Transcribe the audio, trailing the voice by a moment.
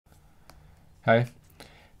Hej.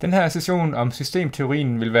 Den her session om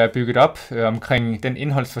systemteorien vil være bygget op omkring den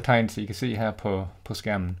indholdsfortegnelse, I kan se her på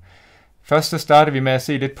skærmen. Først så starter vi med at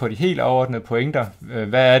se lidt på de helt overordnede pointer.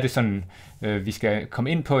 Hvad er det sådan, vi skal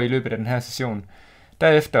komme ind på i løbet af den her session?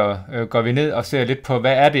 Derefter går vi ned og ser lidt på,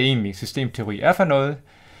 hvad er det egentlig systemteori er for noget,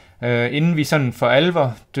 inden vi sådan for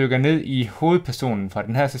alvor dykker ned i hovedpersonen fra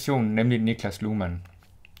den her session, nemlig Niklas Luhmann.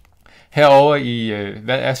 Herover i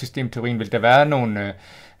hvad er systemteorien, vil der være nogle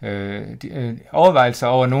overvejelser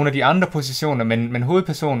over nogle af de andre positioner, men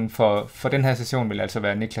hovedpersonen for den her session vil altså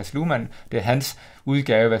være Niklas Luhmann. Det er hans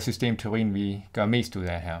udgave af systemteorien, vi gør mest ud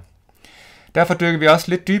af her. Derfor dykker vi også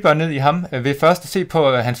lidt dybere ned i ham ved først at se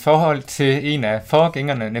på hans forhold til en af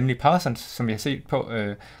forgængerne, nemlig Parsons, som vi har set på,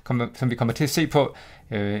 som vi kommer til at se på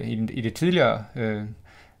i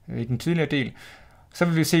den tidligere del. Så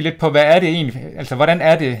vil vi se lidt på, hvad er det egentlig, altså hvordan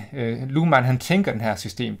er det, Luhmann han tænker den her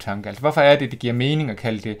systemtanke, altså hvorfor er det giver mening at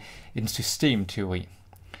kalde det en systemteori.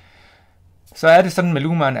 Så er det sådan med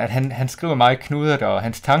Luhmann, at han skriver meget knudret, og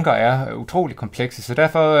hans tanker er utrolig komplekse, så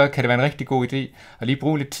derfor kan det være en rigtig god idé at lige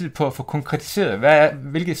bruge lidt tid på at få konkretiseret,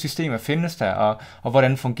 hvilke systemer findes der, og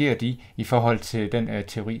hvordan fungerer de i forhold til den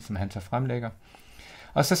teori, som han så fremlægger.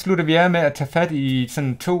 Og så slutter vi af med at tage fat i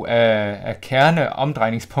sådan to af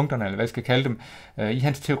kerneomdrejningspunkterne, eller hvad jeg skal kalde dem, i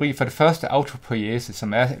hans teori. For det første autopoiese,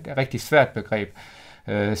 som er et rigtig svært begreb,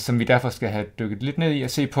 som vi derfor skal have dykket lidt ned i og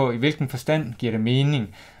se på, i hvilken forstand giver det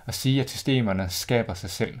mening at sige, at systemerne skaber sig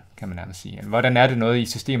selv, kan man nærmest sige. Hvordan er det noget i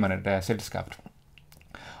systemerne, der er selvskabt?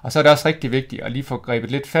 Og så er det også rigtig vigtigt at lige få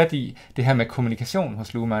grebet lidt fat i det her med kommunikation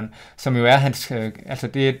hos Luhmann, som jo er hans, altså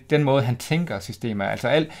det er den måde, han tænker systemer.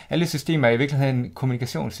 Altså alle systemer er i virkeligheden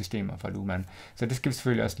kommunikationssystemer for Luhmann. Så det skal vi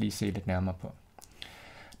selvfølgelig også lige se lidt nærmere på.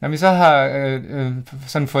 Når vi så har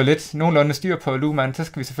sådan fået lidt nogenlunde styr på Luhmann, så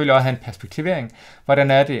skal vi selvfølgelig også have en perspektivering.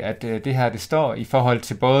 Hvordan er det, at det her det står i forhold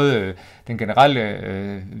til både den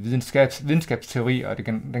generelle videnskabsteori og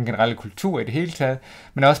den generelle kultur i det hele taget,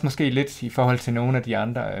 men også måske lidt i forhold til nogle af de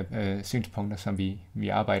andre synspunkter, som vi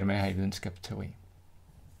arbejder med her i videnskabsteori.